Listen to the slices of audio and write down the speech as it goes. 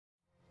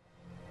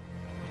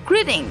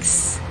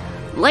Greetings,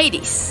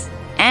 ladies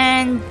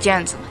and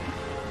gentlemen.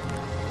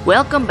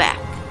 Welcome back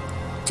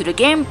to the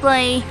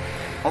gameplay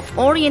of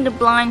Ori and the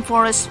Blind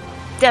Forest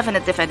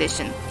Definitive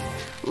Edition.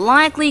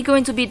 Likely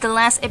going to be the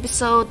last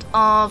episode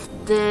of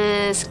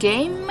this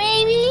game,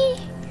 maybe?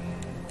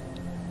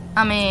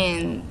 I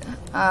mean,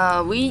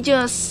 we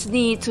just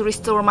need to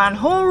restore Mount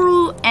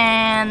Horu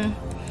and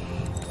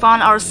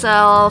found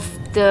ourselves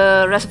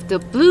the rest of the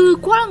blue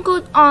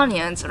quote-unquote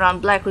onions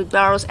around Blackroot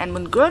Barrows and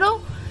Moon Grotto,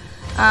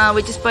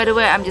 which is, by the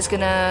way, I'm just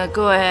gonna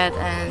go ahead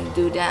and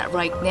do that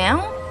right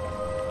now.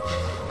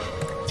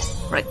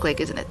 Right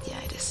click, isn't it? Yeah,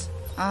 it is.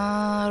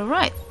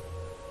 Right.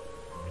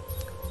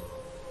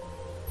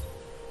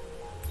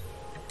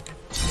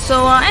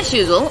 So as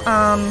usual,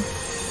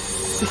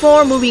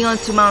 before moving on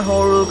to Mount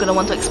Horu, gonna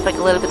want to expect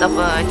a little bit of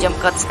jump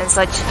cuts and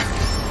such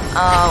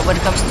when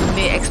it comes to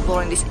me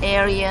exploring this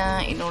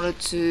area in order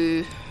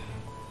to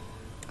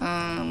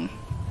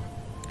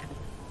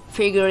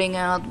figuring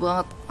out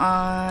what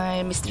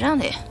I missed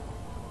around here.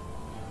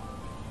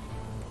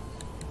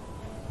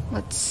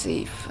 Let's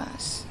see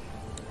first.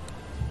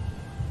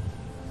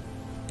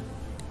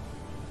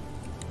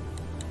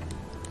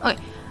 Okay,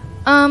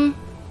 I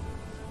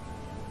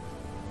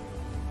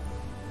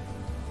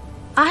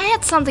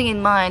had something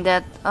in mind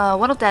that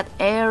one of that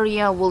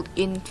area would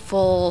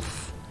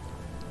involve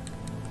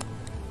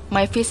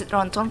my visit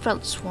around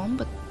Enthralled Swamp,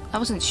 but I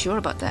wasn't sure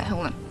about that.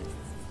 Hold on.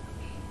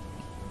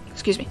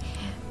 Excuse me.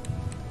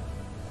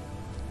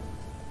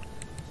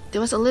 There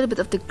was a little bit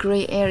of the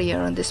gray area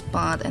on this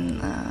spot, and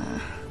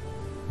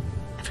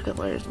I forgot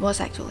where it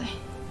was actually.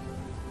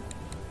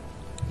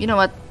 You know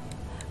what?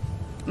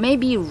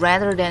 Maybe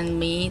rather than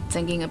me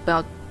thinking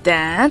about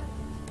that,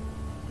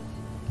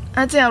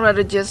 I think I'd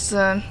rather just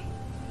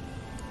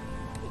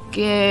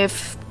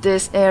give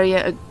this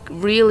area a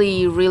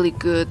really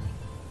good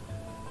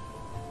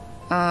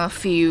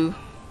view.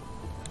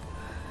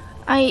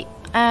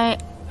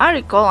 I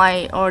recall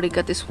I already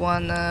got this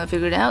one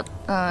figured out.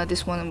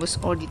 This one was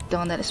already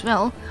done that as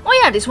well.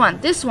 Oh yeah, this one.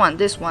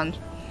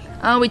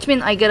 Which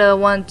means I gotta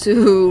want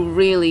to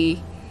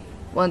really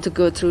want to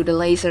go through the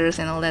lasers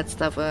and all that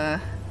stuff.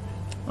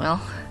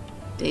 Well,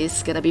 this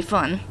is gonna be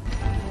fun.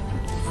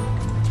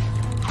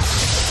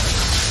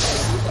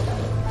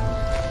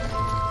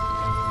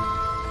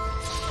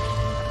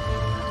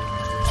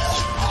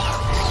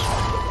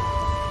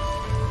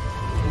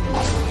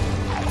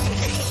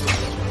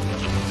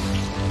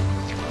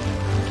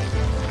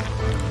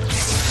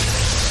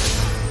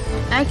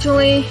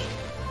 Actually,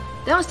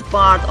 that was the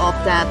part of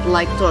that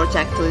light torch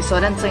actually, so I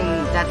don't think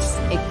that's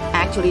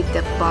actually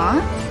the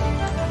part.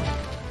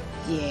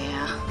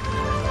 Yeah.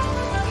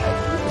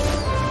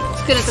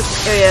 It's gonna give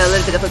this area a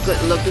little bit of a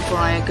good look before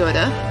I go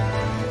there.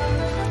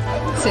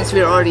 Since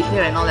we're already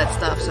here and all that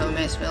stuff, so I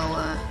may as well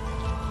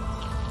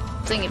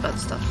think about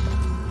stuff.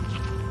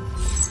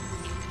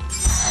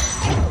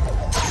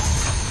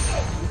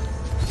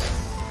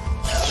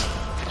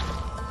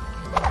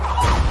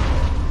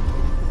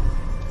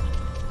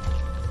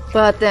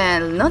 But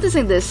then,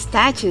 noticing the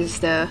statues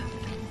though,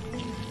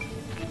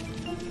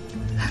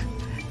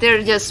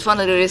 they're just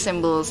funnily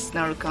resembles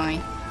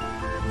Narukami,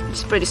 which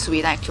is pretty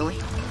sweet actually.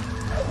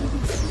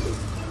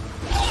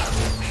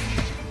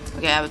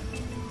 Okay, I'm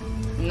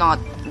not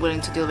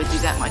willing to deal with you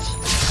that much.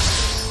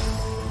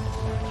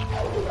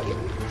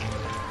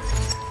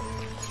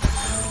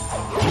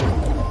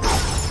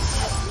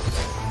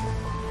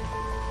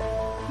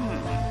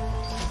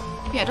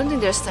 Yeah, I don't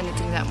think there's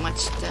anything that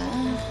much there.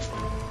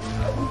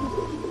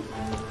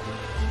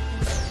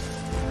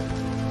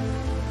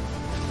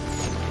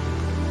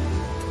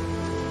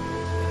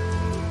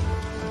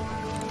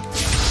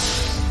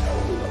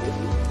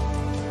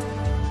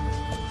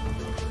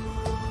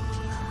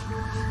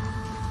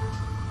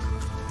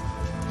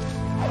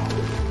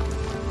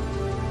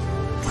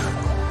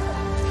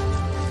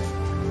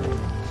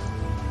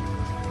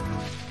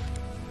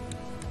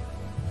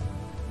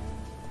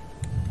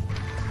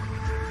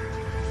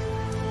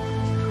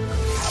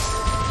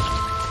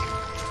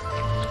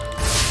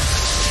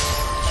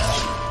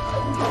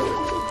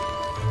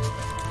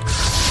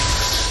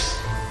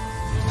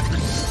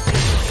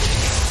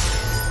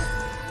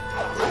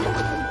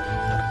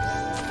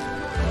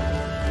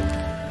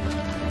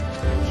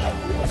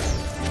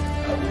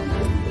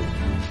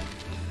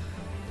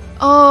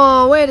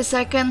 Oh, wait a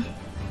second.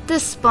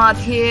 This spot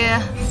here.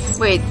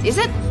 Wait, is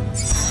it?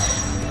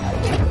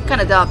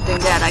 Kinda doubting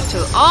that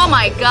actually. Oh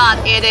my god,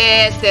 it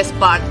is this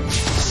part.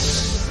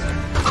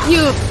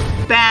 You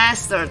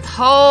bastard.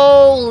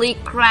 Holy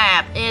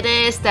crap. It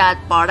is that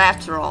part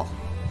after all.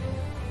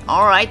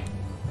 Alright.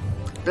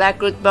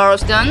 Blackroot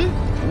Barrows done.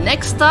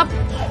 Next up,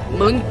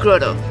 Moon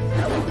Grotto.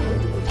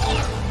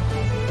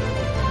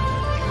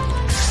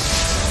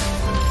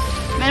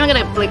 Man, I'm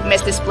gonna like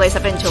miss this place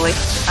eventually.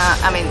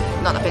 I mean,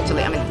 not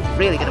eventually, I mean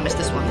really gonna miss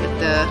this one with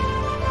the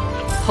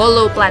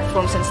hollow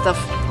platforms and stuff.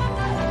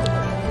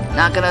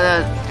 Not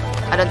gonna,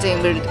 I don't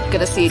think we're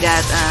gonna see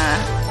that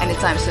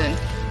anytime soon.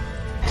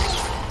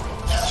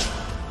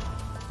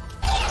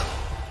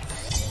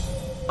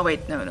 Oh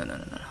wait, no, not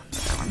that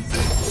one.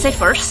 save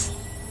first.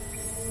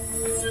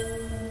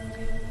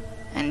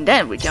 And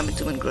then we jump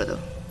into Grotto.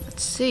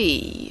 Let's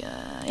see.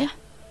 Yeah.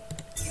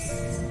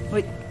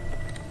 Wait.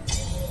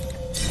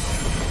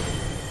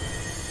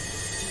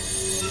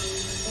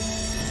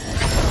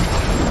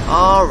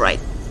 Alright.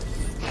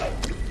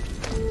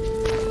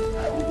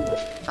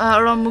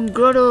 Around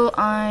Grotto,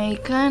 I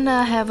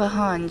kinda have a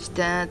hunch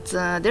that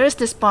there is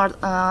this part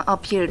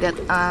up here that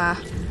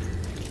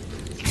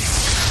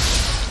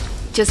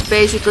just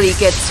basically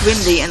gets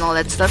windy and all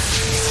that stuff.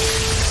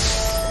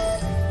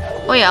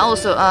 Oh yeah,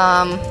 also,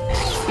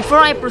 before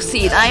I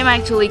proceed, I'm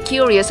actually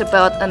curious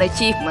about an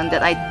achievement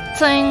that I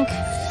think...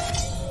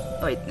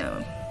 Wait,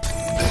 no.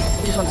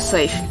 I just want to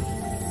save.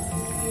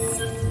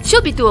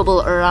 Should be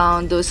doable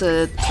around those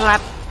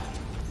trap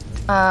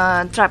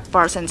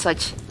bars and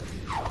such.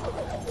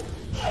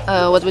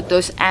 What with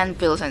those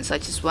anvils and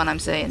such is what I'm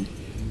saying.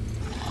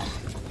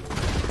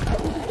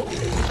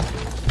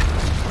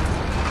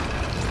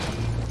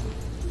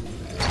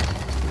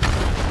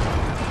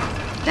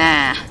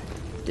 Nah,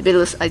 the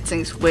Beatles I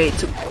think is way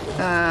too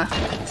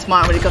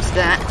smart when it comes to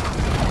that.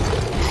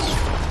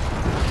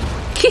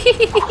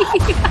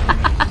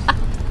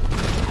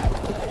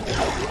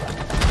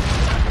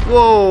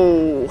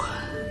 Whoa,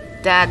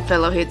 that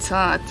fellow hits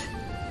hard.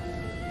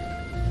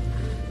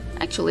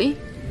 Actually,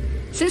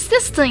 since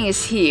this thing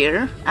is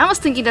here, I was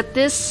thinking that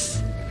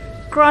this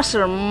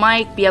crusher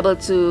might be able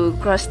to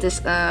crush this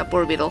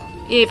poor beetle,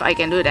 if I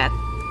can do that.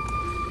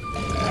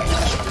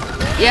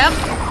 Yep,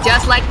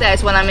 just like that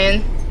is what I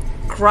mean.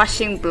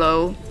 Crushing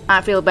blow.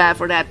 I feel bad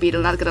for that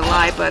beetle, not gonna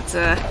lie, but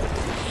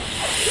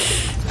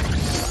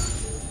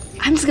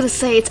I'm just gonna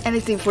say it's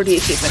anything for the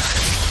achievement.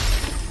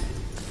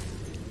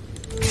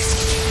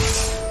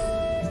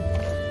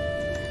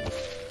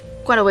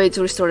 Quite a way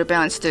to restore the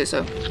balance too,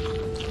 so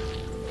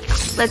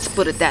let's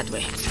put it that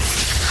way.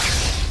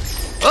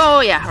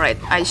 Oh yeah, right,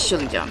 I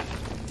shouldn't jump.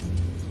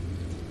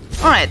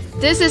 Alright,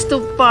 this is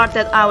the part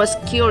that I was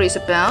curious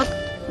about.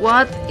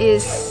 What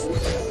is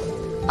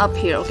up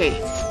here? Okay,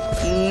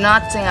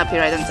 nothing up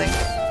here, I don't think.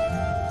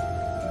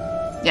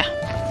 Yeah,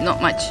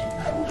 not much.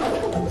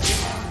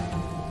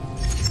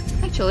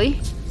 Actually,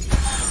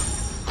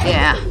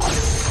 yeah.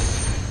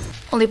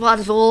 Only part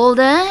of all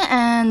there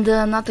and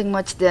nothing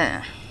much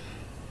there.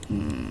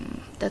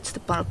 That's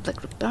the part of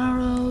Black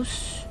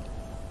Barrows.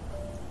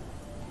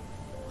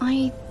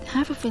 I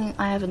have a feeling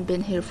I haven't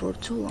been here for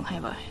too long,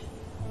 have I?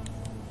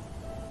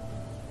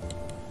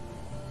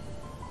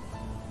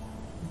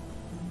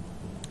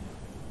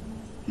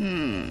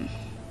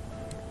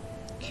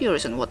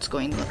 Curious on what's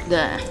going on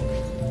there.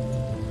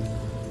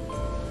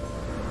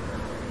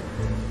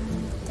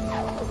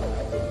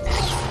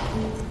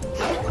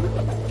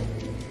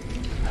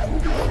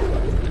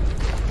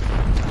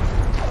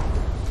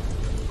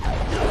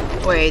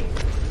 Wait,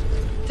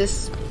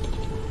 this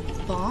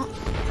part?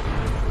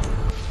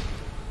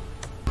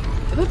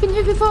 Have I been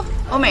here before?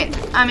 Oh man,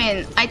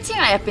 I think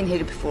I have been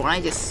here before,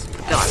 I just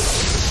forgot.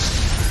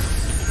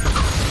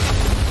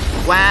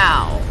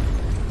 Wow.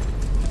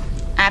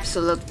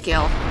 Absolute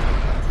kill.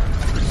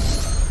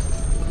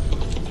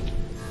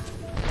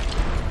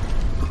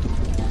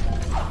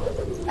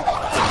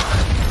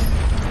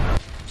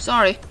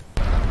 Sorry.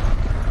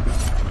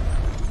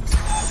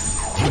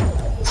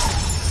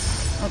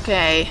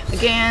 Okay,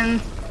 again.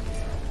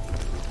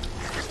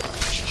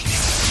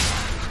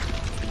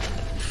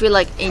 Feel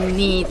like I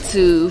need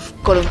to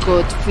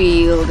quote-unquote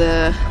feel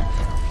the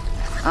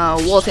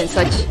walls and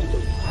such.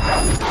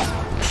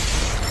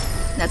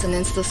 That's an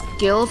insta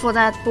skill for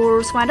that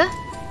poor spider.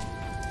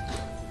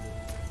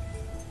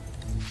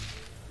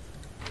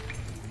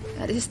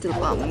 Yeah, this is still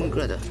bombing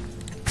Grotto.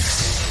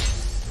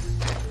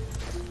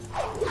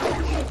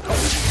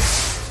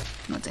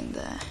 Nothing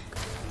there.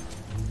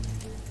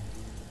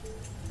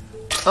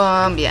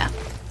 Yeah.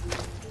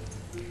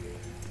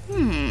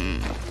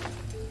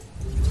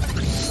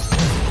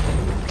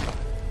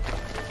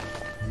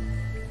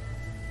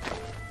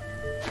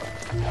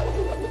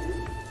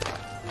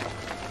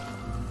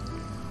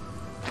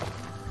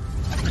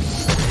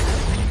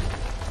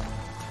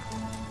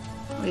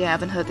 Oh yeah, I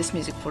haven't heard this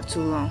music for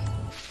too long.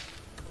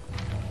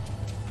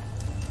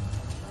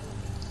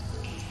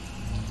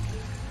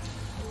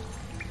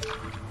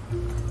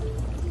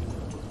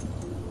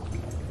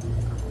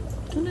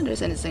 I don't think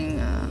there's anything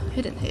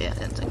hidden here, I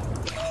don't think.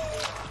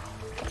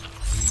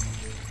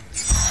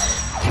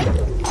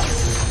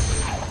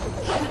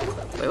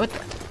 Wait, what the?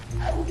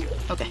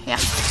 Okay, yeah.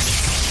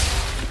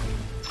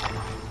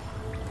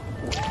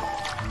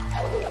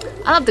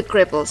 I love the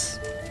cripples.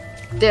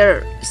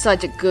 They're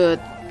such a good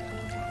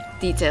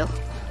detail.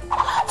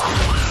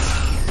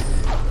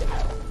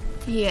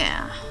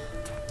 Yeah.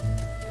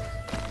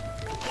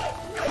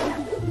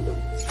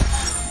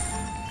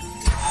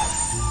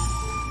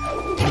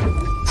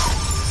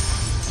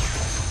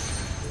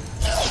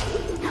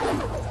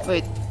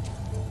 Wait.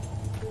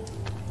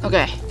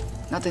 Okay,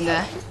 nothing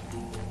there.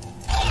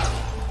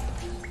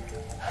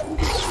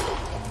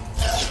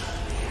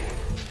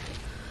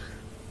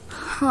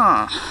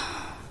 Huh.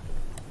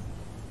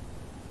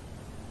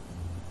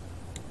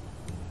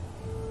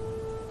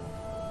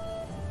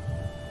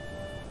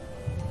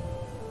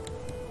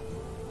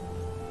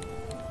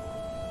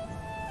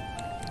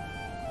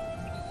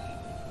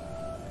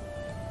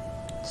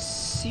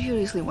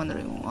 seriously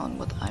wondering on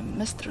what I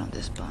missed around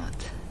this spot.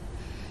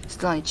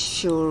 Still not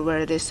sure where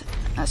it is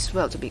as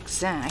well, to be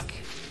exact.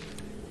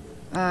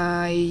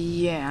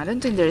 Yeah, I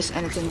don't think there's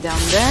anything down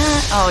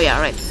there. Oh yeah,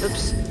 right.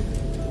 Oops.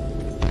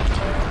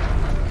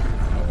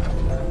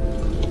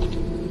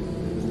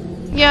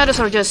 Yeah, those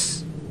are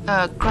just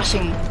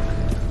crushing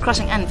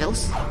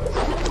anvils,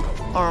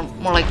 or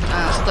more like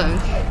stone.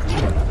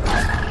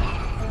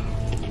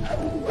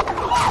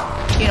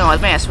 You know, I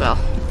may as well.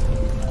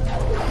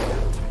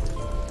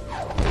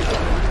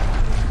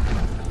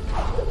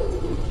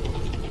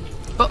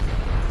 Oh.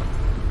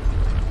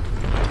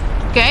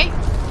 Okay,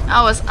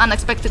 I was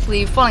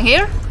unexpectedly falling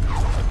here.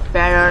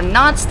 Better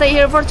not stay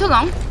here for too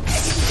long.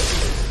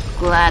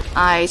 Glad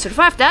I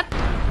survived that.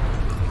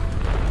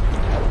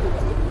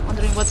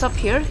 Wondering what's up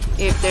here,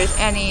 if there's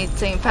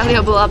anything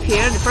valuable up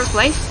here in the first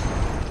place.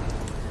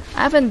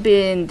 I haven't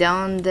been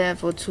down there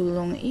for too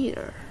long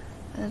either.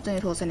 I don't think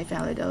it holds any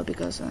value though,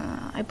 because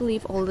I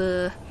believe all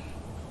the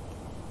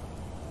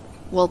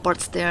wall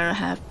parts there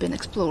have been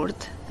explored,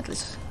 at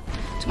least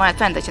to my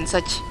advantage and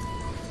such.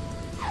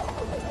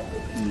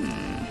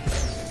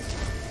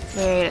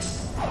 Wait.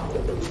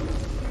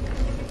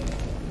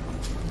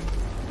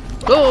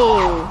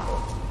 Go!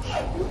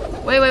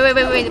 Wait,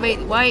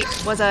 why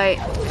was I...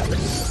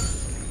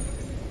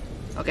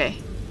 Okay.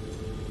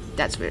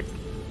 That's weird.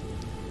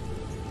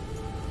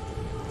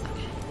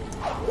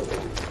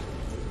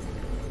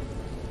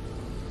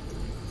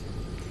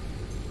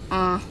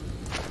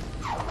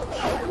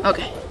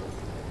 Okay.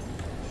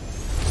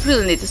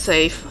 Really need to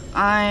save.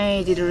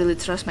 I didn't really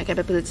trust my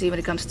capability when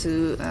it comes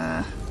to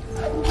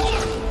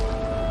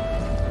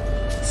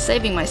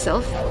saving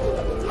myself.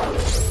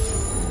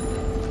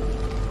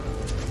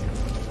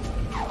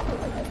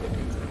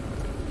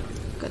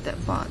 Got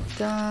that part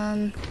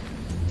done.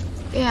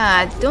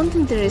 Yeah, I don't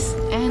think there is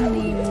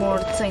any more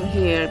thing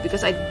here,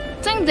 because I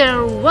think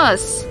there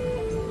was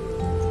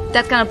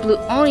that kind of blue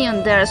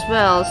onion there as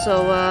well,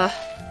 so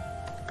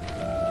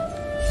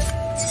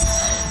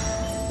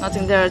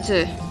nothing there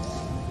too.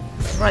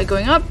 Right,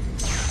 going up.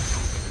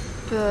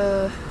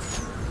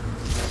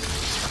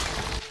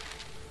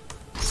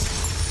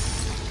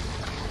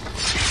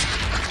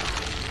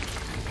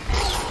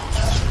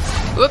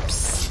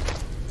 Whoops.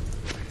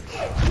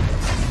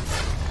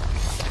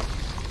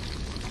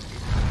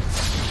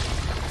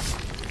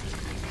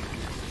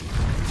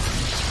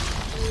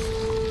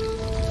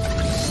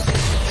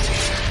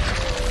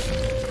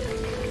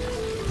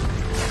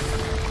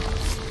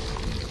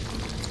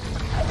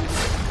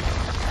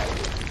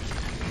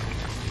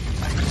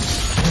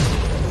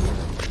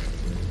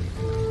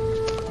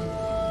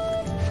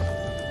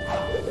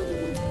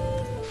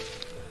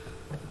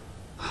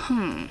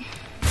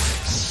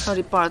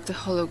 Sorry, part the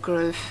hollow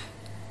grove.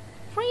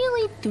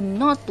 Really do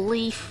not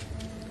believe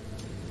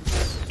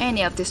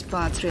any of this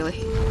part, really.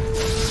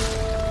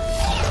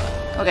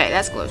 Okay,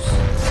 that's close.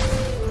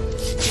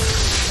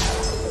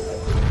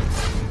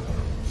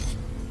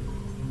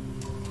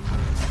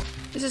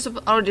 This is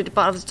already the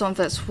part of the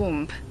Stonefell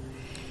Swamp.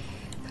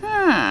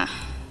 Huh.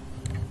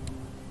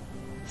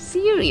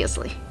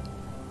 Seriously?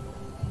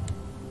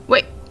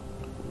 Wait,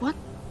 what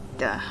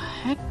the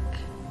heck?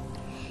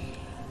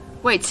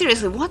 Wait,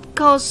 seriously, what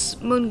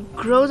caused Moon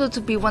Grotto to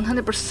be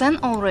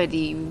 100%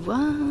 already?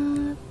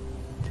 What?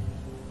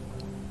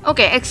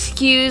 Okay,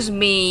 excuse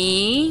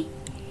me.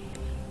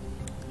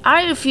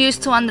 I refuse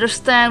to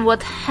understand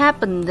what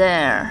happened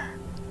there.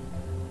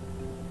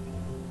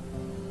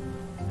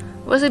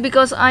 Was it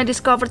because I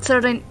discovered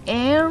certain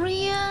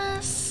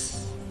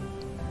areas?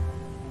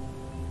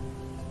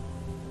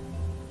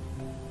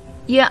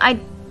 Yeah, I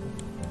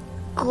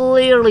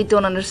clearly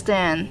don't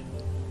understand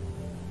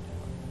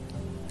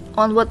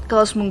on what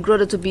caused Moon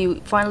Grotto to be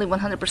finally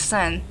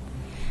 100%.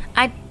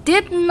 I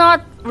did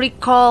not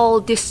recall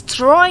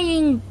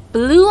destroying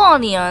Blue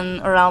Onion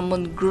around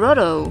Moon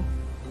Grotto.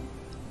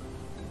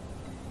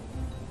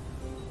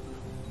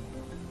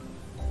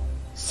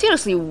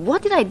 Seriously,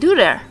 what did I do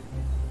there?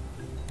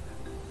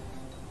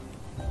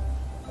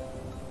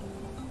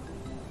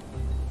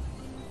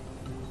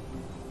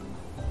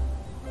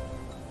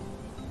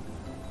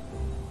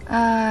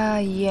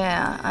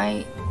 Yeah,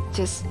 I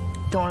just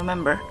don't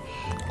remember.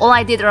 All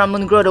I did around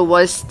Moon Grotto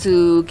was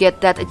to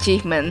get that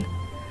achievement.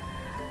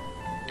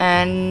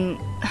 And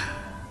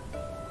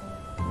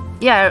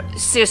yeah, I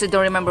seriously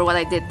don't remember what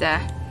I did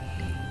there.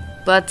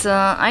 But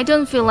I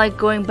don't feel like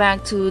going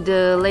back to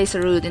the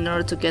laser route in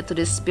order to get to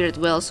this spirit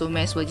well, so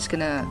may as well just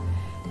gonna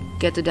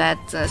get to that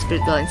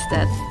spirit well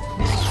instead.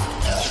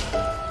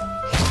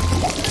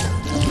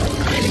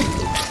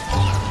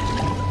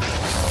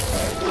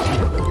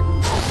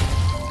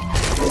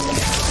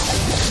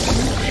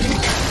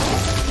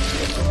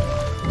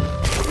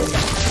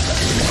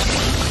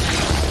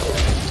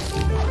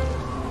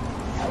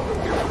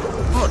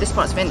 This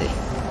part's windy.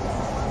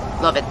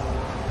 Love it.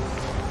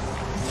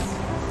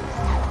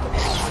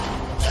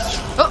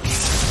 Oh!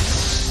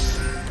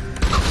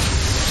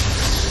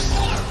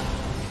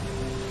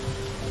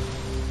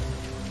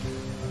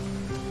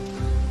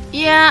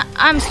 Yeah,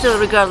 I'm still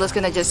regardless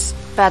gonna just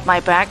pat my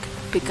back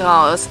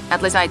because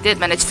at least I did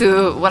manage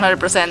to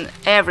 100%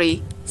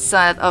 every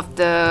side of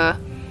the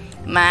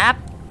map.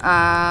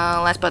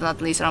 Last but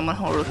not least, Ramon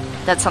Horu.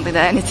 That's something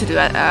that I need to do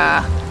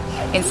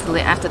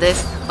instantly after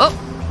this. Oh!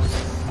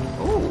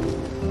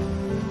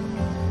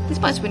 Ooh. This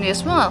part's windy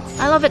as well.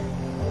 I love it.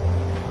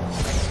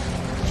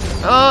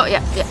 Oh,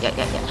 yeah.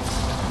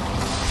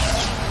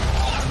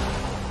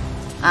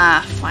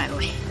 Ah,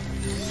 finally.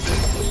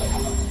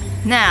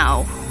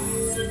 Now,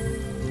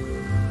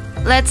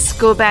 let's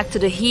go back to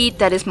the heat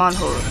that is Mount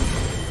Horu.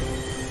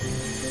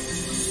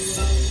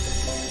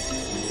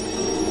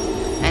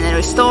 And then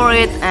restore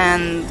it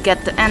and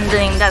get the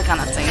ending, that kind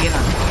of thing, you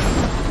know.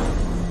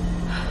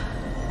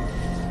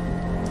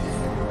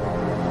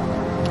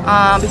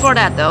 Before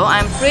that though,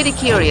 I'm pretty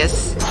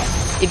curious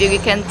if you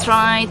can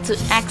try to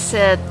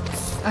exit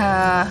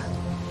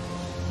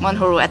Mount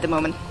Horu at the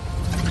moment.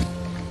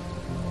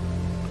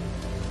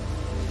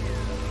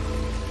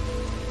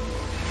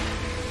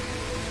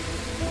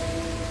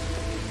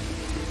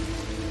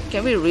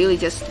 Can we really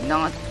just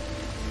not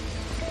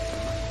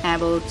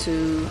able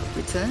to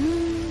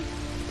return?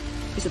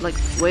 Is it like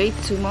way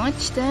too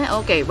much there?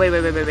 Okay, wait.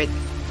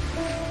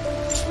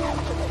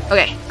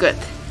 Okay, good.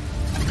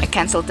 I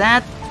cancelled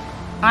that.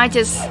 I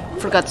just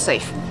forgot to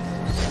save.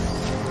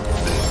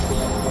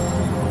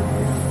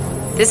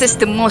 This is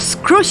the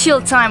most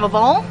crucial time of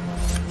all,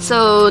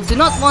 so do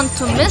not want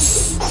to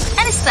miss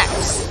any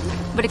steps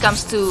when it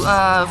comes to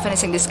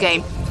finishing this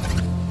game.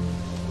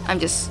 I'm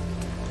just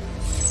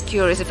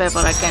curious if ever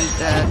I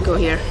can go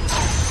here.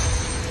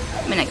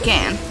 I mean, I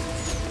can,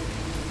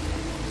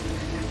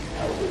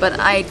 but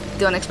I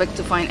don't expect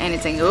to find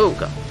anything. Oh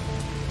god.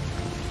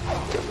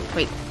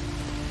 Wait.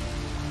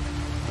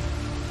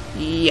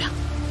 Yeah.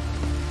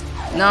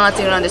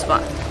 Nothing around this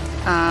spot.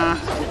 I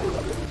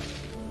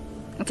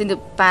think the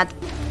path,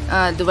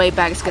 the way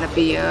back is gonna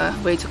be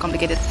way too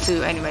complicated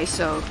too anyway,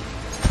 so...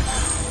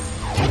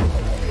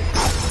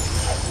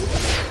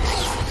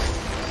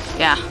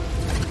 yeah.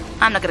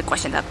 I'm not gonna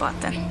question that part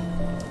then.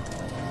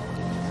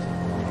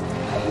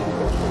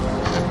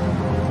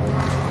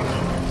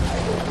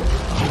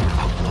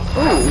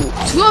 Ooh,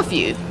 2 of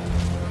you.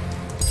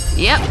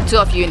 Yep, 2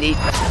 of you indeed.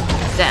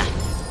 There.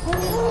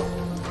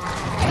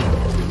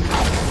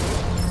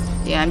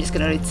 Yeah, I'm just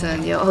gonna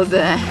return you all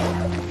there.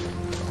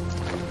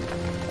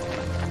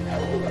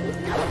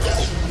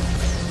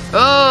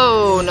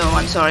 Oh no,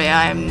 I'm sorry,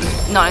 I'm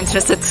not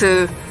interested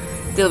to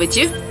deal with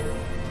you.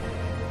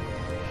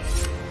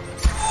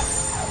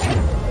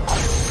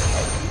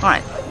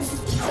 Alright.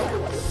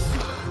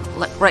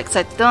 Right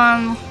side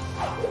done,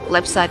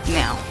 left side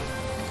now.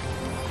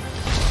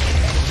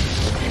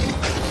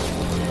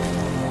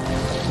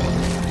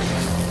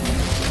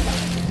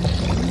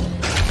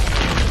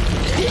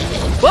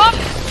 Whoop!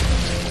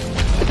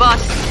 The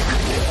boss.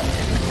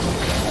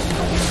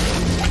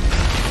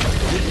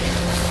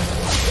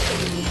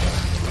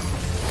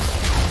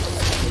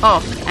 Oh,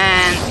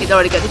 and it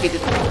already got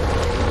defeated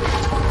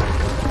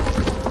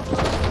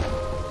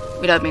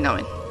without me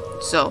knowing.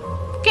 So,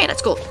 okay,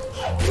 that's cool.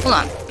 Hold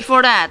on.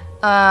 Before that,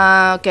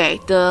 okay,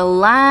 the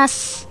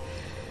last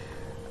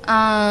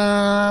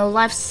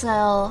life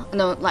cell,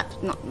 no,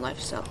 not life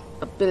cell,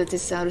 ability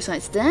cell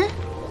resides there.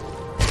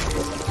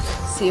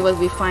 See what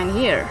we find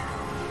here.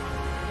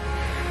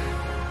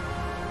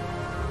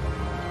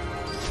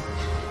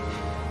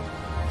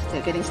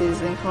 Still getting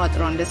sizzling hot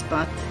around this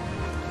spot.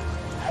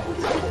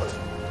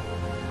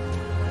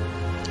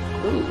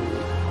 Ooh.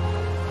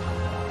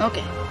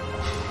 Okay.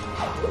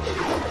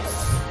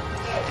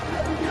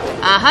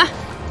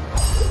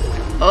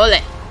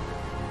 Ole.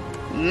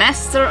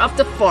 Master of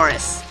the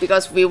Forest.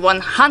 Because we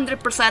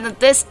 100%ed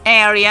this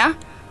area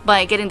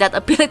by getting that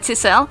ability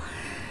cell.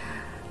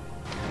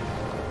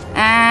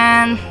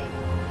 And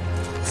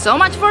so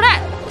much for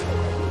that.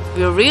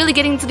 We're really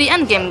getting to the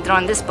end game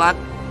around this spot.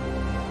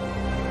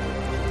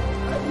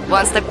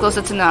 One step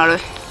closer to Naru.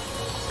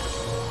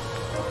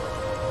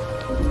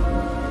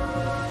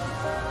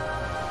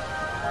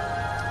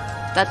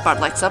 That part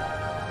lights up.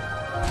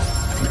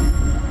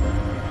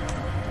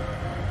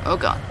 Oh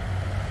god.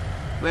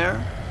 Where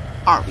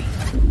are we?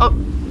 Oh,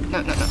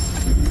 no.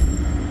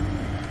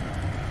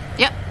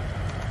 Yep.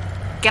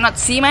 Cannot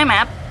see my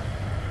map.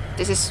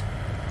 This is...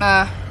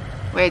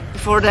 wait,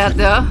 before that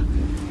though,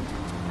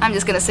 I'm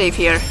just gonna save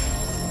here.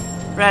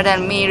 Rather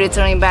than me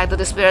returning back to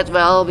the spirit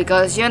well,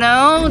 because you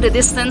know, the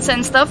distance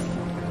and stuff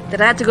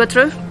that I had to go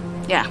through.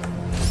 Yeah.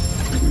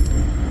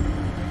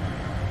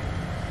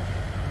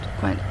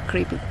 Quite a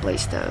creepy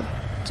place though,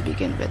 to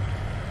begin with.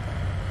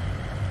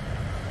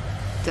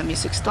 The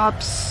music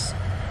stops,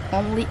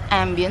 only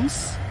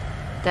ambience,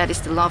 that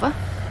is the lava.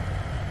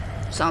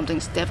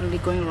 Something's definitely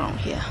going wrong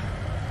here.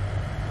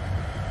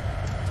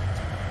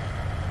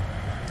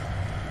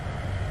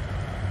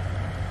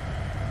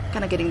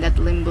 Kinda getting that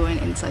limbo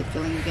and inside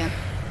feeling again.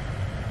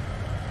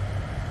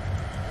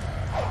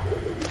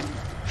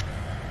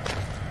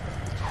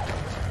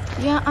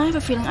 Yeah, I have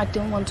a feeling I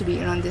don't want to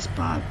be around this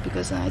part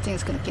because I think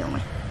it's gonna kill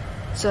me.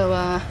 So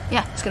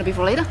yeah, it's gonna be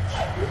for later.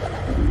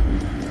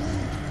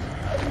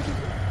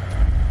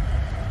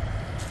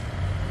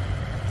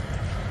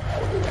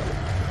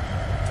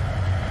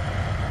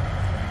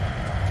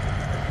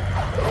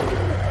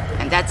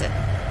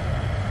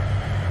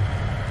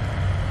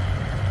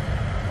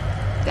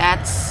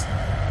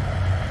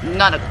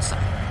 Not a good sign.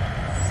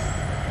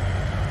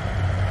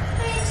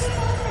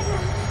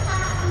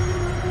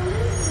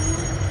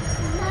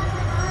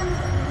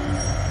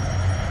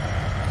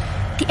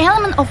 The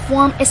element of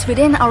warmth is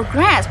within our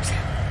grasp.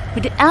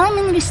 With the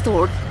element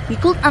restored, we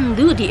could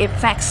undo the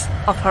effects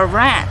of her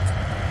wrath.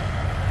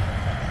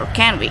 Or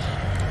can we?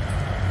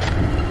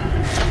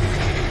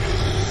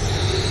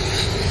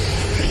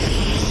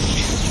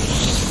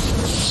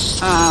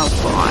 Oh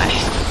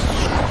boy.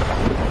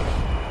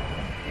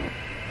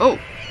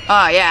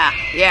 Oh, yeah,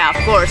 of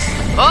course.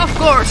 Of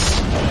course!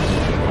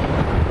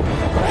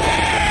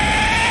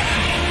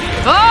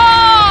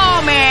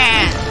 Oh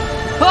man!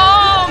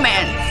 Oh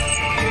man!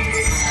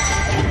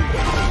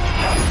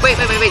 Wait.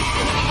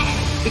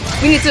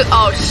 We need to,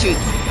 oh shoot.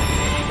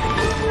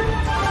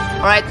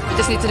 Alright, we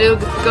just need to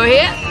go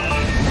here.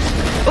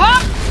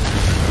 Whoa!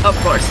 Of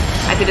course,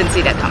 I didn't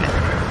see that coming.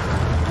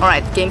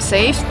 Alright, game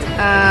saved.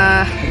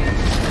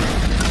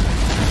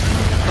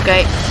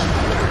 Okay.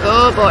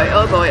 Oh boy.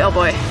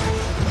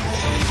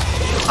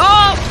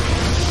 Oh!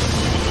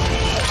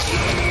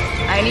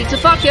 I need to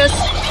focus.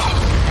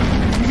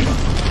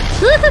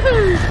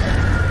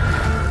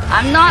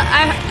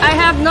 I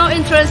have no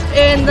interest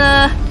in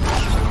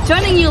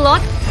joining you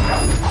lot.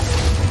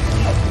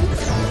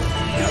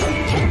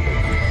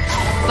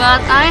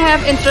 But I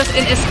have interest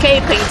in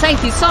escaping.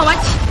 Thank you so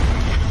much.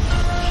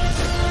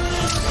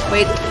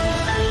 Wait.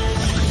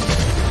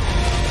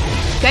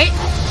 Okay.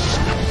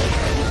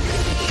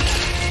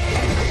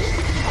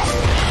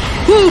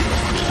 Woo!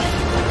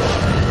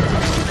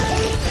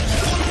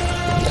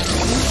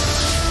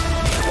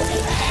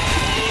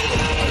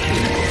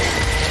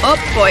 Oh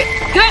boy.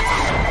 Good.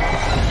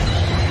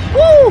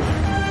 Woo!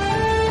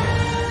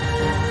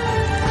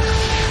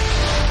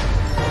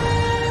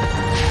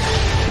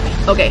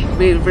 Okay,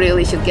 we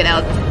really should get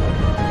out.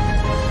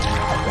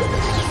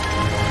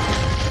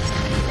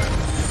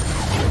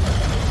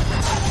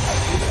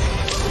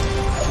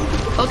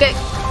 Okay.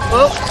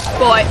 Oh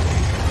boy.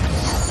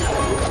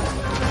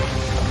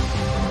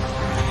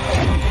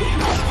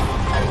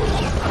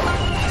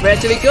 Where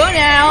do we go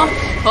now?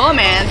 Oh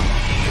man.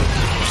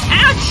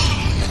 Ouch!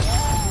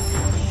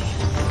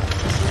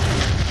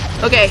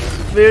 Okay,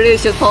 we really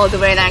should follow the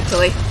rain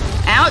actually.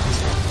 Out!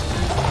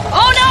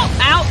 Oh no!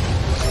 Ow!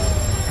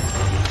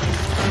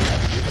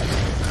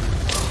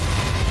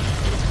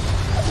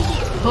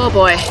 Oh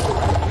boy.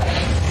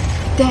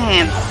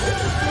 Damn.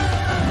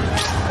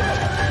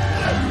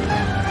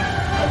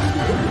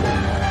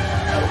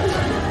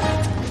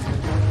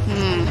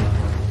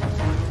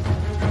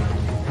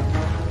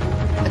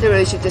 I think we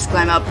really should just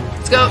climb up.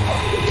 Let's go.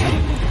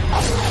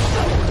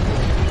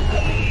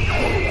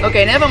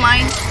 Okay, never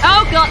mind.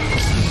 Oh god.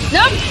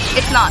 Nope,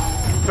 it's not.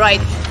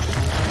 Right.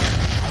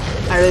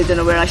 I really don't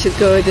know where I should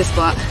go at this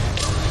spot.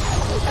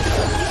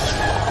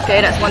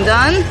 Okay, that's one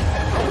done.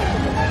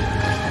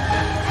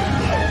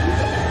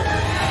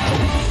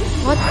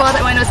 What part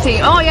am I not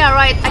seeing? Oh yeah,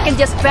 right. I can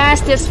just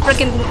bash this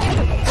freaking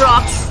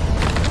rocks.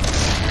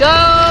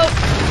 Go!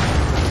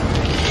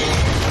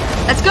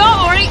 Let's go,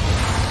 Ori!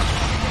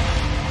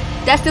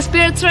 That's the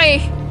spirit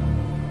tree.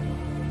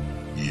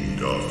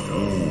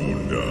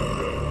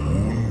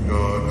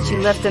 She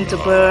left them to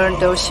burn,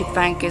 though she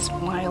vanquished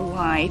my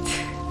light.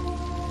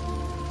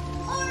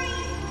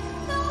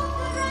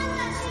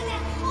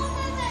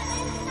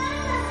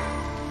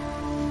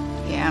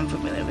 Yeah, I'm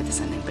familiar with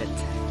this ending, but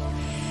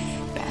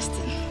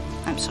Bastion,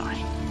 I'm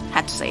sorry.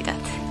 Had to say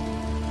that.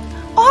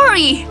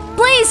 Ori!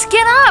 Please,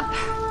 get up!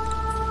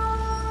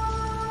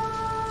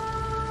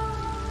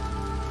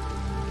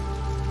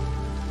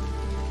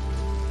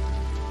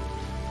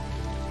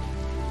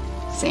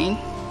 Zane?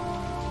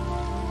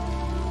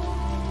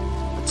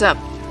 What's up?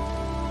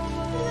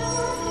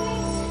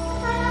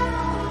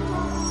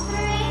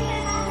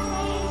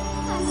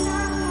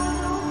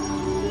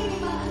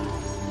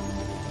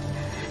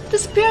 The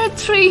spirit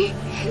tree!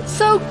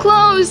 So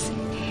close!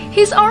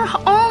 He's our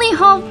only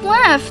hope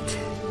left!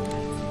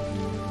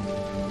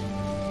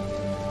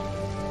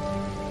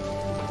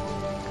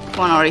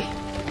 Come on, Ori.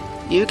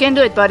 You can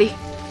do it, buddy.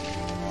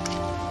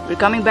 We're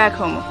coming back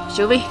home,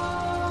 shall we?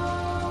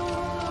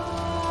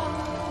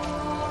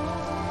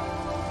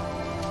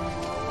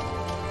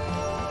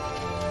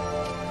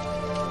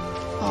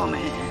 Oh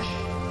man.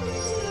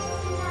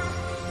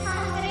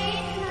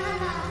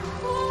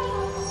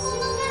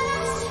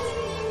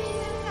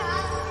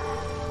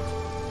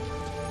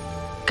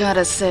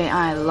 Gotta say,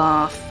 I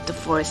love the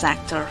voice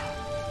actor.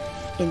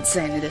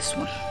 Insane in this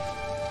one.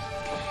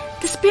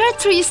 The spirit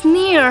tree is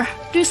near.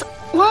 There's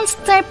one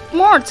step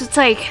more to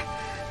take.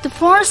 The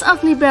forest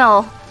of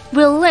Nibel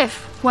will live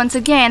once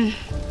again.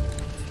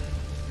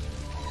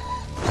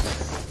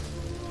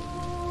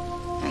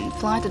 And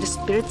fly to the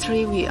spirit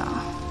tree we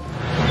are.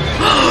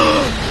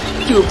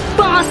 You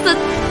bastard!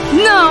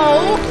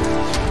 No!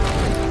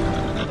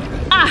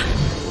 Ah!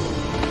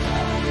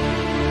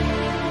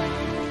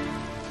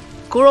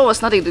 Kuro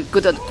was not in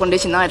good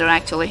condition either,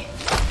 actually.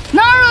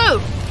 Naru!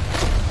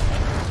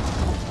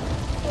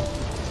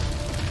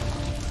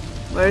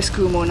 Where's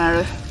Kumo,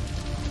 Naru?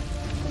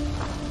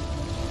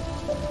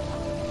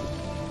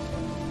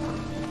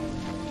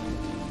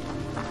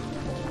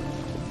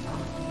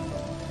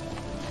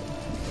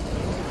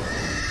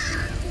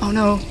 Oh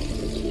no.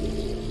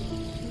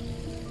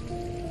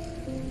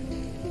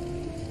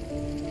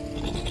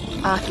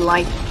 Ah, the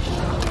light.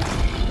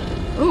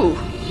 Ooh,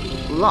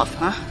 love,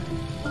 huh?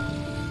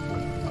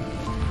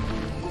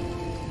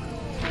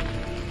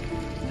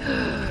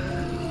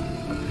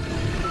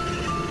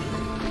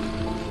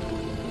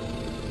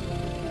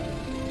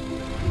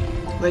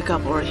 Wake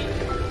up, Ori.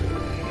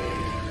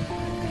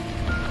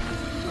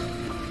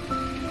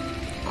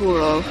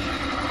 Kuro.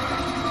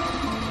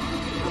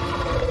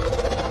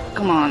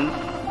 Come on,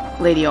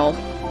 Lady All.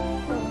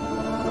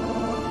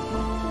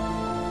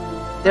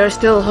 There's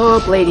still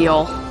hope, Lady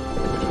All.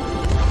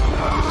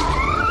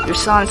 Your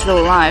son's still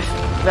alive,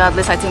 but at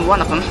least I think one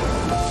of them.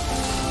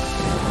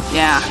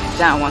 Yeah,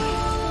 that one.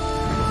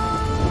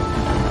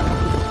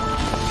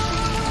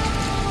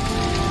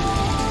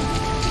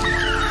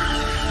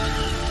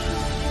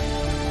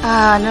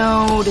 Ah,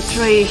 no, the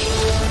tree.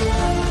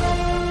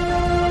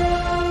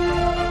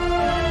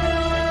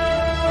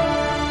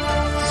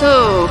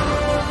 So,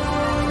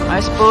 I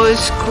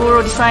suppose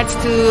Kuro decides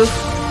to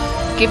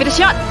give it a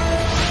shot.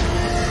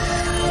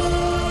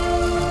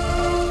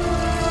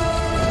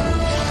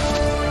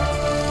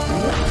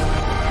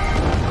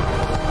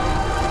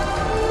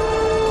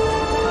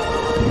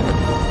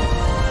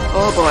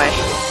 Oh boy.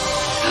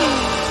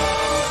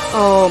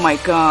 Oh my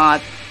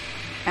god.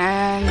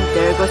 And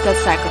there goes that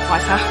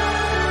sacrifice, huh?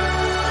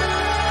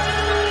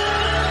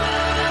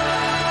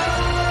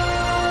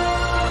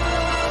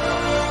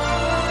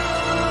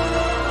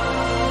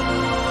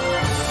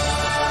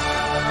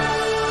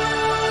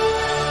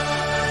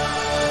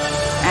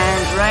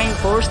 Rain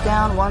pours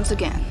down once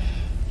again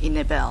in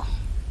the bell.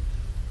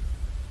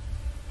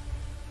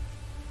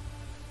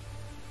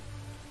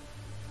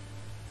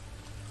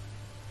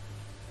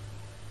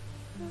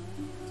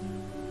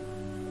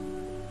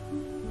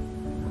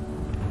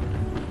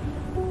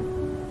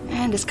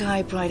 And the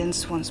sky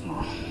brightens once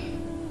more.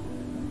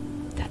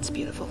 That's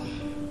beautiful.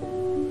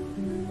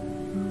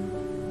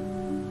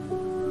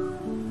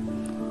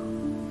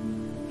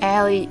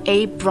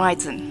 A.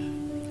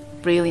 Brighton.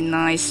 Really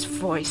nice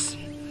voice.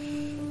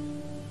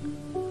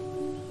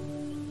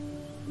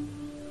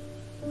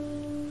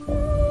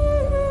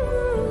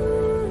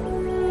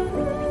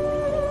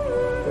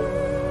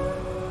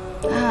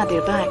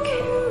 They're back.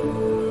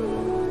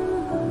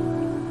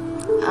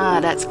 Ah,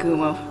 that's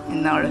Kumo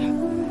and Naru.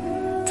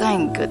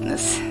 Thank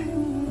goodness.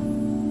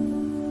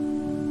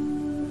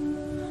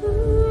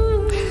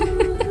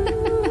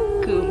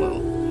 Kumo.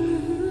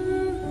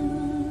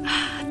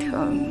 Ah,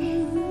 Tom.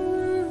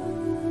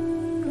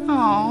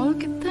 Oh,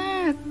 look at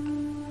that.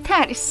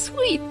 That is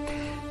sweet.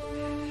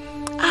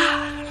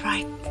 Ah,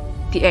 right.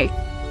 The egg.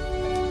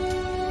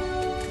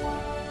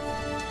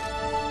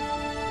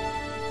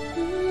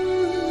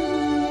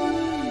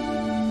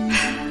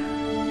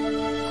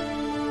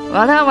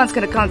 Well, that one's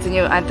gonna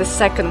continue at the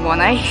second one,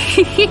 eh?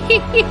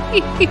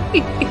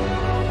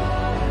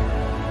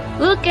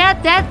 Look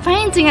at that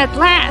painting at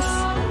last!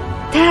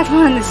 That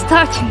one is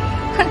touching!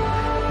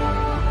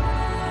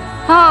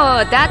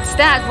 Oh, that's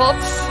that,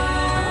 folks!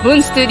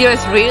 Moon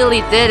Studios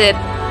really did it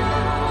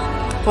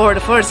for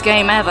the first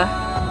game ever.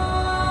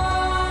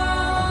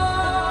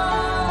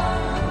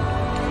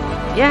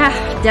 Yeah,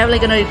 definitely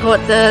gonna record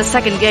the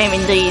second game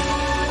indeed.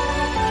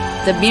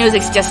 The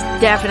music's just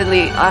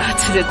definitely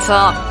to the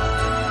top.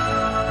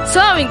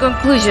 So, in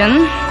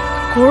conclusion,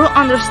 Kuro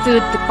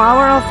understood the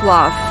power of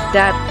love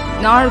that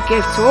Naru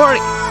gave to Ori.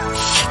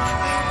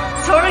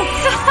 Sorry.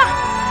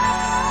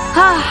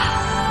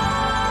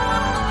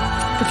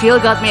 The feel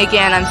got me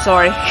again, I'm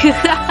sorry.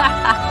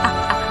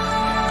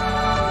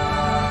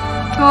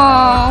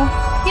 Oh,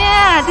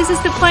 yeah, this is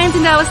the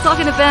painting that I was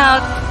talking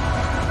about.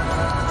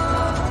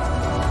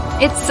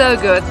 It's so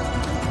good.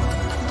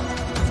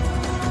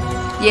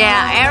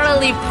 Yeah,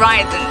 eerily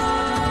brightened.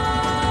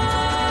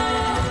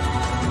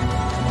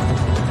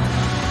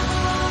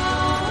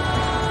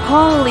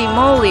 Holy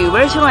moly,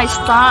 where should I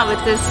start with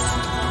this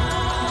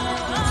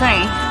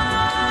thing?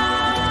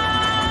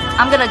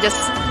 I'm gonna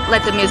just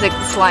let the music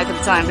slide for the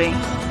time being.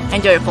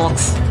 Enjoy,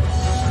 folks.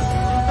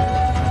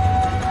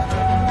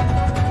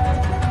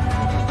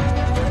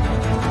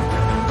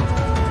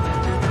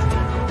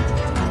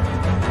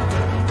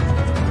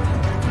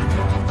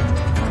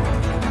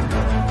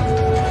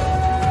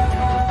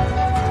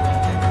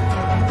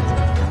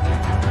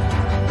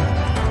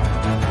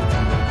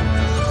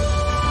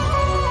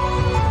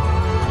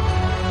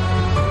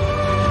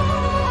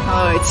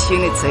 Oh, it's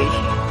Unity,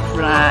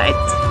 right.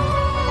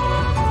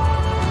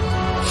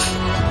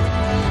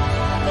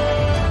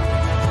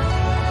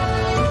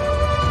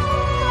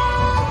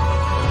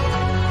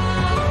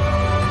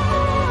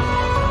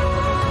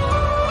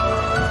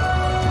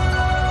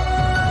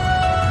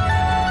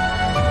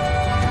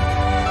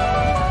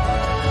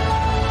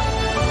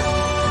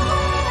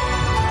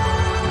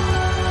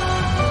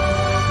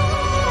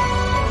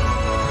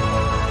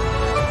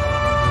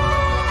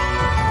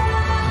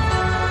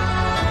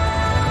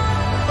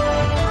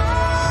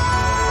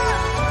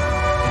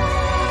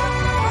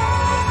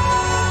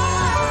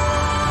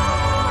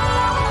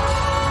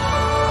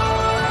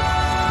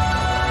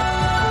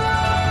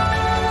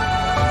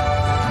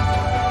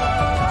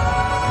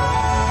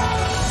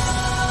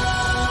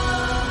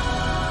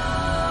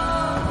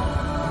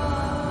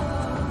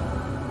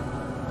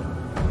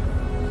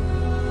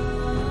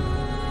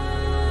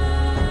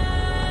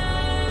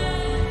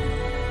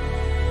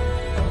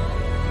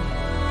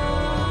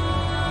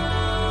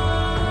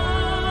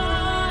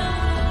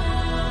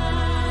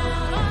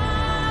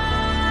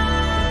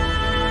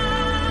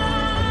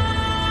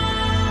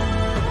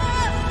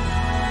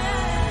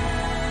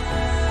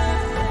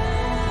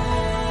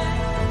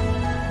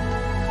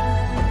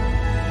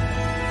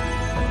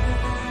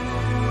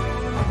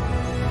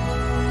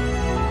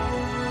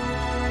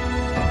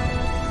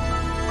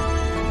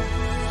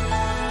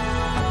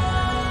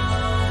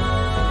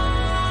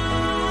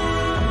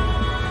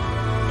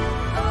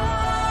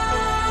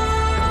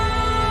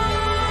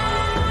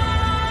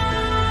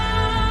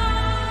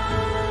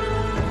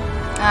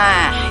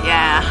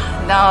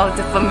 no,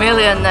 the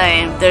familiar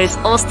name. There is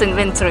Austin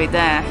Wintory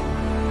there.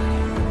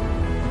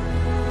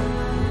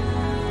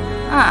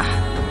 Ah.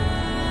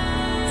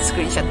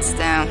 Screenshots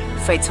down.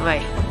 Fades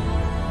away.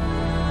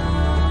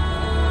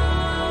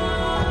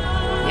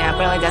 Yeah,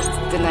 apparently that's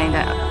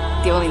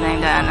the only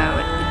name that I know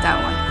with that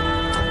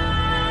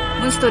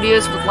one. Moon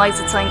Studios would like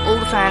to thank all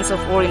the fans of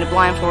Ori and the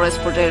Blind Forest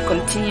for their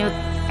continued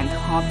and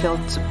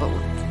heartfelt support.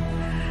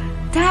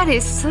 That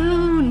is so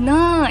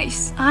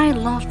nice! I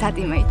love that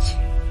image.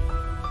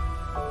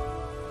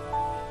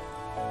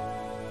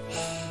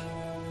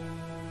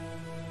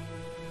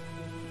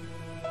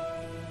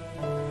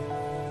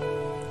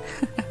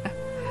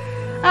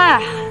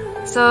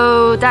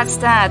 So that's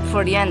that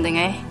for the ending,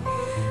 eh?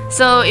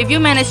 So if you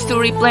manage to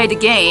replay the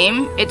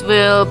game, it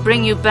will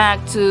bring you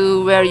back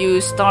to where you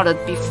started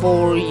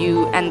before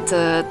you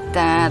entered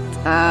that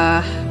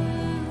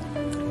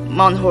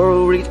Mount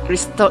Horror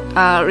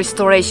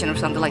restoration or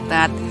something like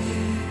that.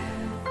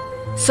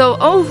 So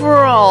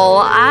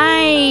overall,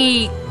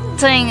 I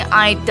think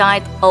I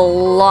died a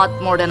lot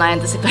more than I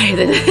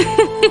anticipated.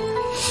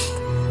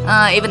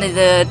 Even if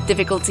the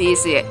difficulty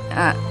is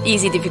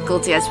easy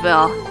difficulty as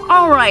well.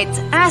 Alright,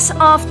 as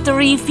of the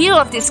review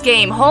of this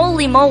game,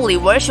 holy moly,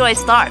 where should I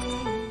start?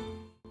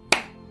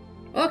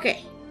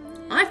 Okay,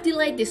 I've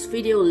delayed this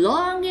video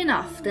long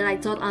enough that I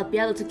thought I'd be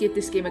able to give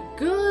this game a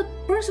good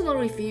personal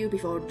review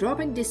before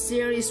dropping this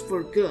series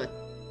for good.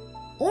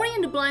 Ori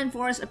and the Blind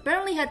Forest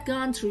apparently had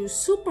gone through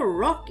super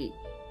rocky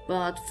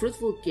but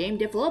fruitful game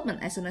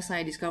development as soon as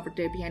I discovered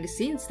their behind the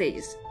scenes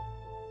stages.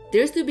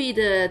 There's to be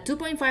the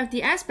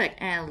 2.5D aspect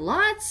and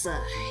lots of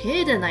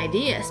hidden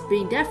ideas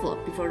being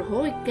developed before the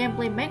whole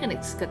gameplay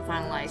mechanics got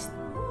finalized.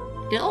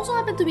 There also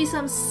happened to be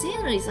some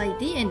serious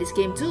idea in this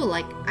game too,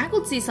 like I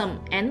could see some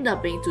end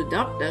up being too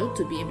dark though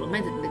to be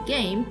implemented in the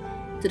game,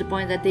 to the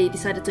point that they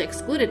decided to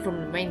exclude it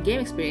from the main game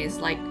experience,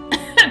 like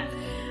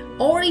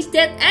Ori's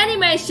dead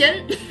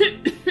animation!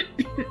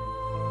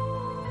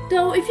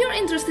 Though if you're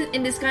interested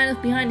in this kind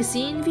of behind the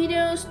scenes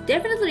videos,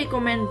 definitely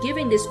recommend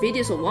giving these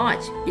videos a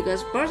watch,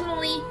 because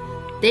personally,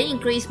 they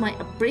increase my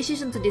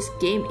appreciation to this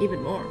game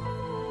even more.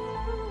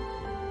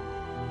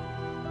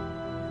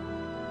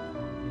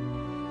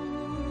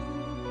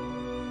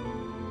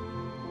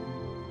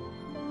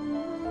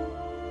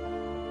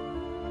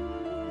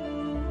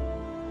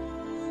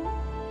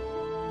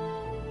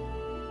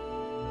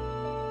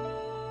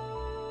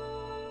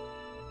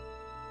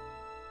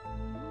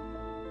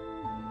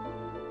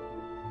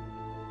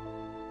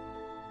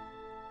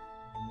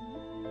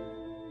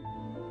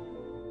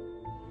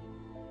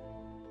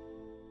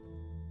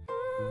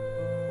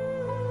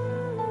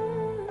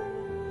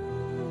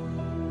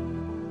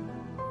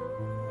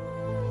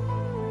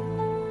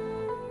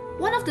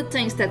 One of the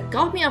things that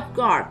caught me off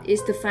guard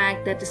is the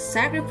fact that the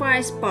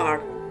sacrifice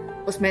part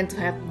was meant to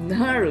have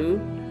Naru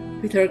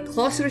with her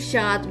closer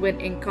shot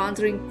when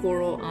encountering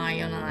Koro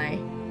eye on eye.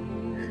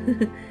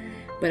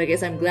 But I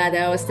guess I'm glad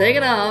that was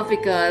taken off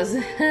because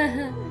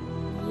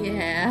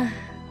yeah.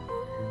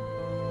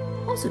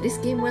 Also, this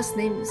game was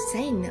named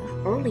Sane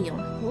early on,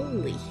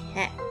 holy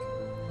heck.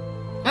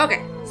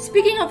 Okay,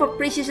 speaking of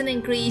appreciation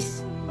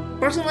increase,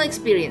 personal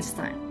experience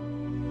time.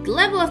 The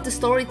level of the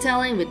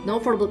storytelling with no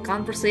verbal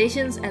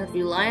conversations and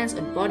reliance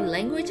on body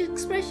language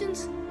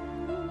expressions?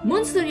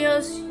 Moon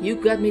Studios, you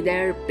got me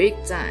there big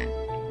time.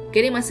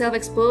 Getting myself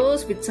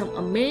exposed with some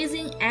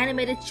amazing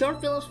animated short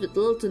films with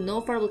little to no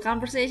verbal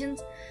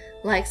conversations,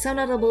 like some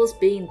notables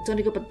being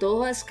Tonico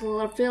Padoa's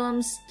color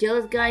films,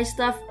 Jealous Guy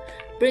stuff,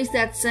 brings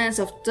that sense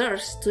of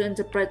thirst to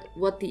interpret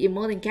what the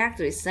emoting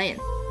character is saying.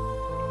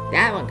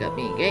 That one got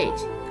me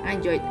engaged. I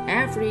enjoyed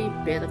every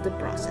bit of the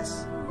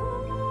process.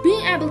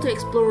 Being able to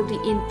explore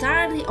the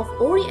entirety of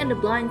Ori and the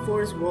Blind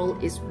Forest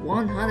world is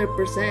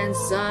 100%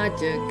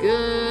 such a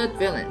good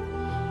feeling.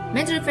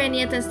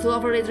 Metroidvania tends to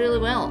offer it really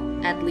well,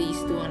 at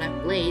least the one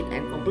I've played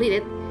and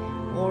completed,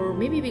 or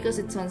maybe because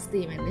it's on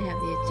Steam and they have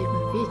the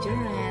achievement feature,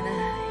 and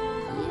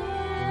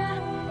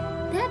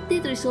yeah, that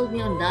did result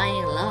me on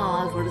dying a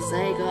lot for the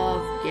sake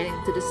of getting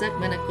to the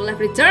segment I could have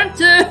returned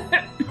to.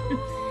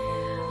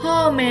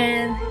 Oh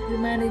man,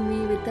 reminded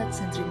me with that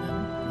Sentry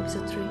Moon,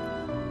 episode 3.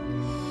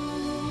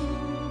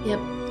 Yep,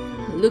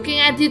 looking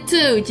at you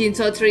too,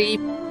 Jinso 3.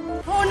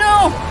 Oh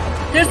no!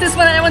 There's this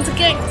one I want to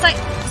get. Like,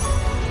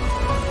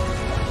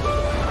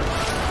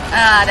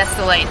 that's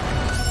too late.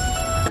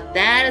 But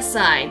that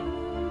aside,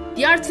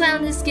 the art style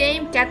in this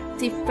game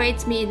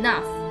captivates me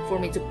enough for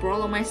me to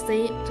prolong my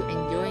stay to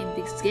enjoying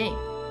this game.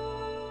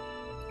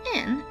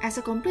 And as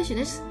a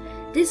completionist,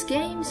 this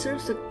game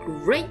serves a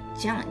great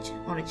challenge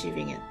on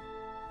achieving it.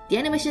 The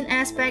animation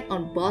aspect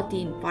on both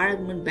the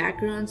environment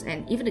backgrounds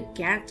and even the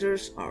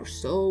characters are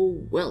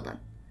so well done.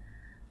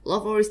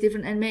 Love Ori's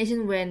different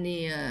animation when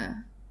the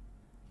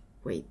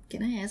wait,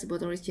 can I ask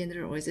about Ori's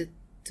gender or is it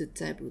too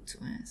taboo to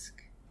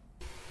ask?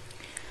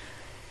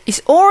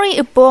 Is Ori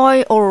a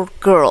boy or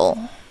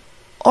girl?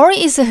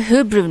 Ori is a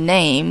Hebrew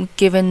name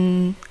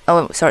given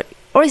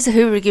Ori is a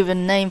Hebrew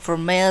given name for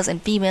males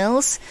and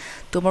females,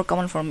 though more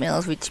common for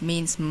males, which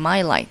means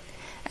my light.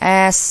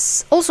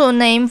 As also a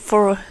name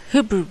for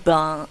Hebrew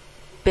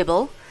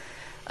Bibble,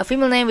 a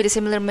female name with a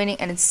similar meaning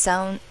and its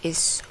sound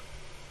is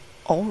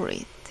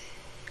Orid.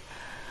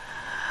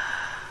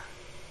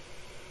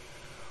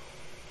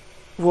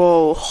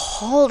 Whoa,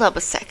 hold up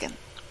a second.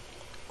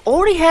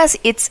 Ori has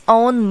its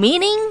own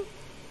meaning?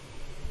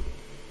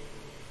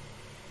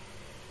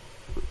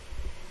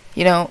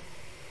 You know,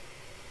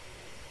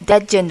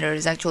 that gender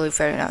is actually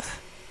fair enough.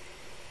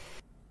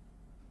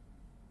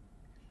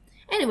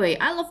 Anyway,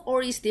 I love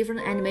Ori's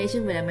different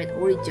animation when I made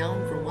Ori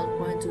jump from one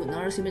point to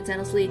another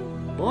simultaneously.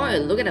 Boy,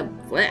 look at the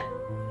flip!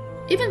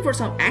 Even for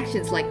some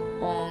actions like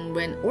on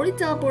when Ori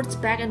teleports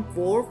back and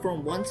forth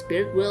from one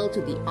spirit world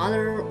to the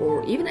other,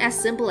 or even as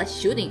simple as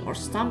shooting or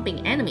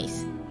stomping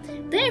enemies.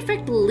 They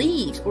affect the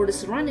leaves or the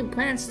surrounding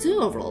plants too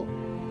overall.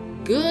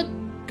 Good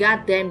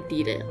goddamn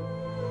detail.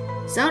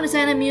 Sound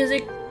design and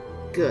music?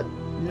 Good.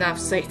 Enough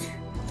said.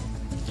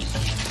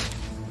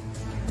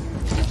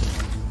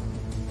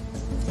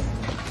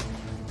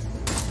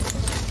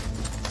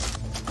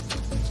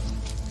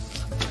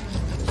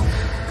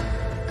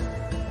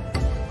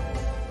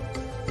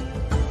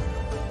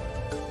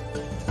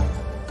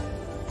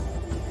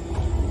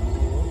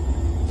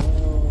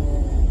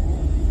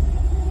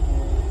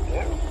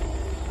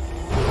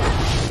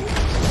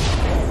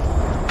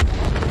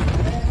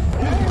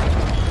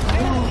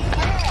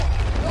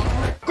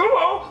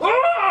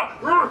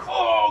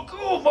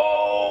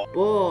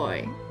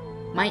 Boy,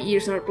 my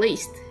ears are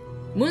pleased.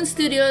 Moon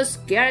Studios,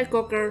 Garrett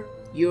Cocker,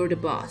 you're the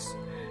boss.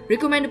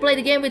 Recommend to play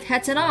the game with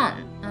headset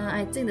on.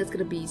 I think that's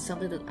gonna be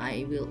something that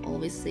I will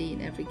always say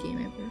in every game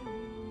ever.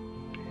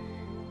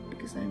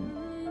 Because I'm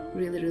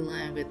really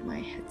reliant with my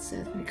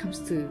headset when it comes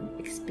to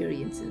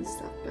experience and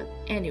stuff. But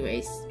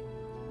anyways,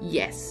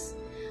 yes.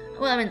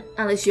 Well, I mean,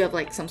 unless you have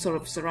like some sort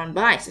of surround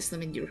by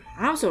system in your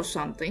house or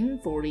something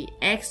for the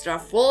extra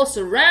full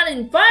surround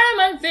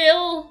environment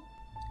feel.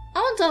 I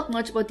won't talk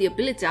much about the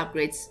ability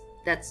upgrades.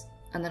 That's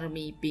another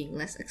me being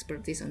less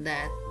expertise on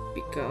that,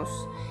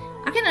 because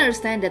I can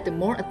understand that the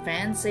more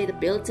advanced say the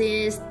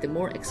ability is, the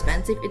more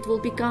expensive it will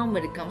become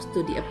when it comes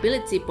to the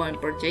ability point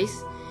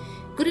purchase.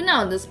 Good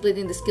enough than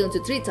splitting the skill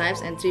into 3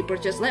 types and 3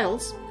 purchase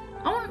levels.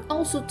 I want to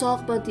also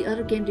talk about the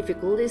other game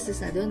difficulties,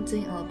 as I don't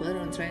think I'll bother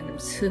on trying them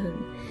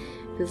soon.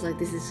 Feels like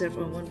this is serve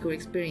a one-go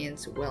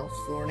experience. Well,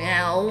 for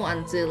now,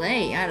 until,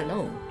 hey, I don't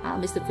know, I'll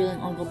miss the feeling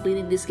on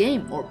completing this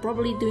game, or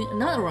probably doing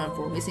another run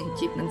for missing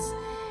achievements.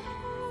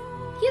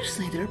 Years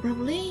later,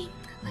 probably,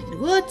 like in the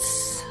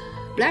woods.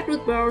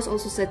 Blackroot Bowers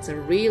also sets a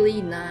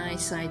really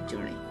nice side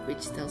journey,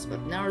 which tells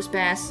about Naru's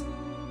past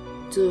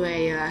to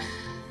a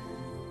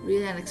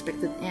really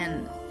unexpected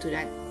end to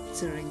that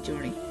serene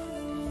journey.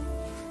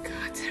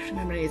 God,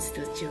 remembering it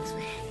still chills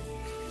me.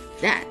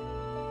 That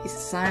is a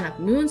sign of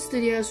Moon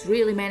Studios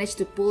really managed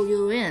to pull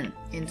you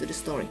into the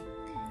story.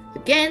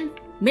 Again,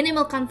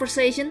 minimal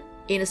conversation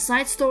in a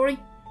side story.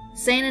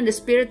 Sane and the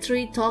Spirit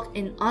Tree talk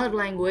in other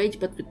language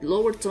but with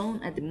lower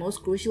tone at the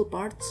most crucial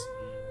parts,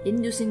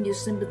 inducing your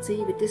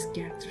sympathy with these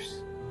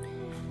characters.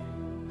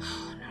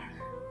 Oh,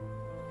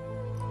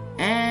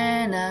 no.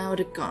 And now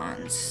the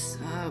cons.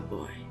 Oh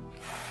boy.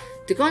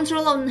 The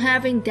control on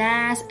having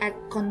dash at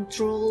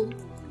control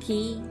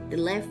key, the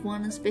left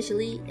one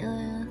especially,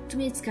 to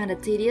me it's kinda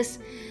tedious.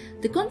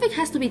 The config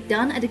has to be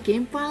done at the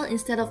game file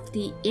instead of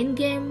the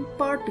in-game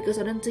part because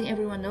I don't think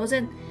everyone knows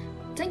it.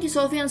 Thank you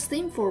Sophie and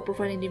Steam for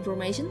providing the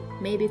information,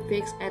 maybe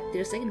fixed at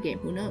their second game,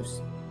 who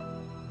knows.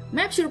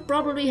 Maps should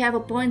probably have a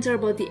pointer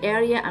about the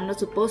area I'm not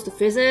supposed to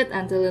visit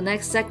until the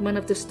next segment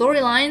of the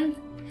storyline.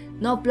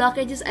 No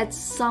blockages at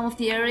some of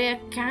the area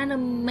kinda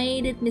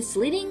made it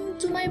misleading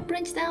to my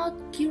branched out,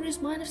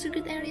 curious mind of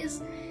secret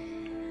areas.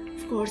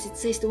 Of course, it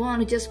says the one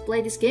who just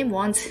played this game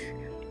once.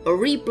 A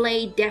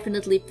replay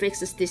definitely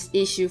fixes this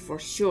issue for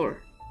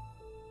sure.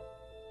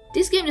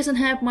 This game doesn't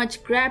have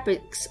much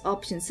graphics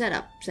option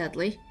setup,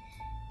 sadly.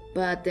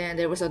 But then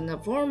there was a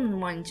forum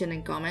mention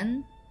and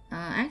comment.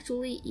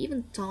 Actually,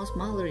 even Thomas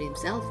Mallory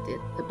himself did,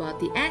 about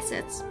the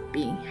assets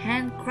being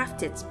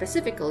handcrafted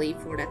specifically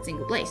for that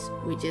single place,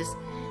 which is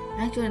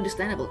actually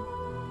understandable.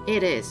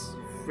 It is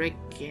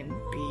freaking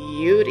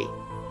beauty.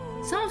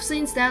 Some of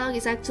Saint's dialogue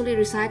is actually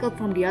recycled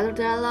from the other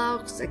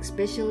dialogues,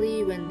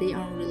 especially when they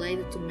aren't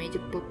related to major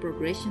plot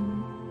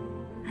progression.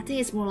 I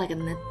think it's more like a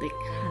nitpick,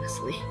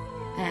 honestly.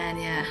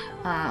 And yeah,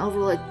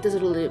 overall it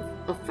doesn't really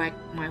affect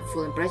my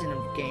full impression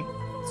of the game.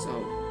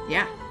 So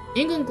yeah.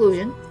 In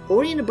conclusion,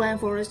 Ori and the Blind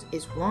Forest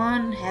is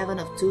one heaven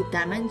of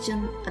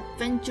two-dimension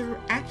adventure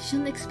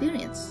action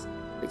experience,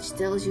 which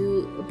tells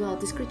you about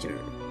this creature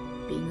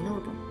being an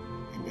orphan,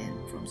 and then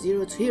from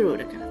zero to hero,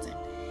 that kind of thing.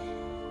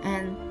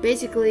 And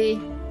basically,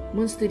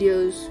 Moon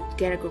Studios,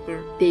 Garrett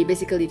Cocker, they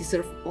basically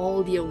deserve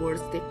all the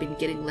awards they've been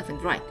getting left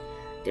and right.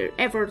 Their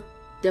effort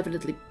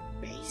definitely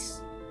pays.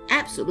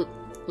 Absolute.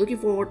 Looking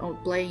forward on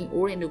playing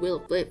Ori and the Will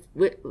of Flip.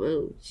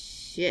 Oh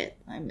shit,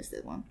 I missed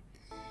that one.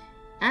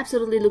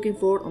 Absolutely looking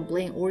forward on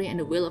playing Ori and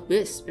the Will of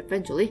Wisp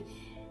eventually,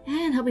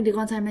 and hoping the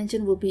content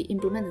mentioned will be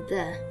implemented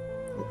there,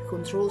 like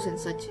controls and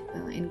such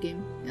in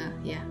game.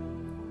 Yeah.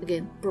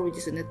 Again, probably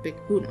just a nitpick.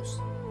 Who knows?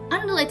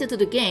 Unrelated to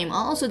the game, I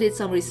also did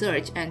some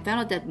research and found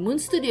out that Moon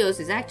Studios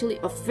is actually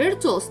a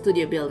virtual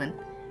studio building.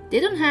 They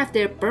don't have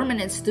their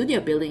permanent studio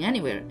building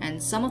anywhere,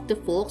 and some of the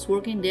folks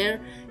working there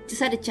just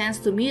had a chance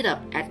to meet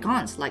up at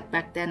cons, like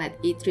back then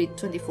at E3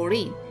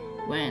 2014,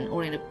 when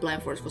Ori and the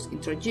Blind Forest was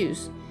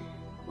introduced.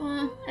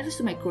 At least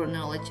to my current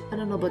knowledge, I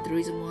don't know about the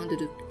reason why to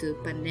do the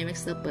pandemic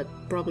stuff, but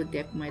probably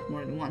they've met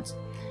more than once.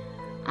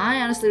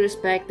 I honestly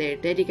respect their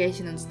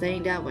dedication on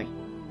staying that way.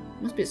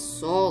 Must be a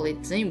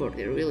solid teamwork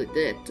they really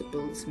did to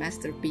build this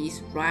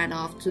masterpiece right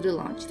off to the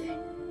launch day.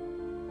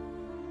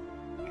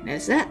 And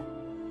that's that.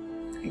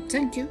 I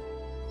thank you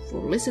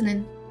for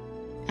listening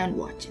and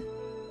watching.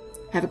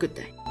 Have a good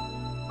day.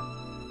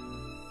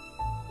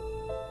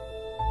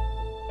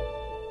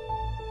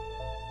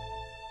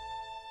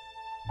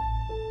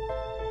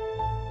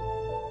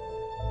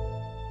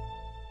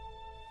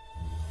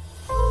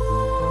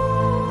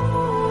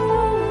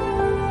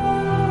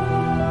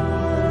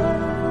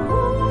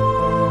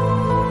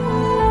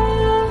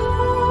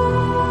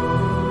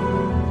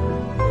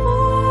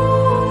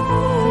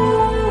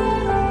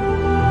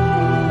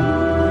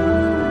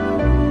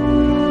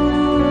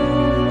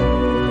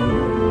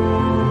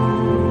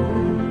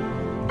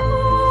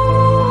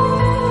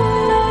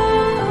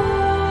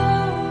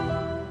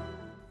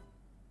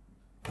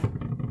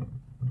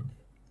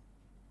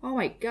 Oh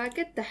my god,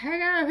 get the heck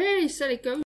out of here, you silly goose!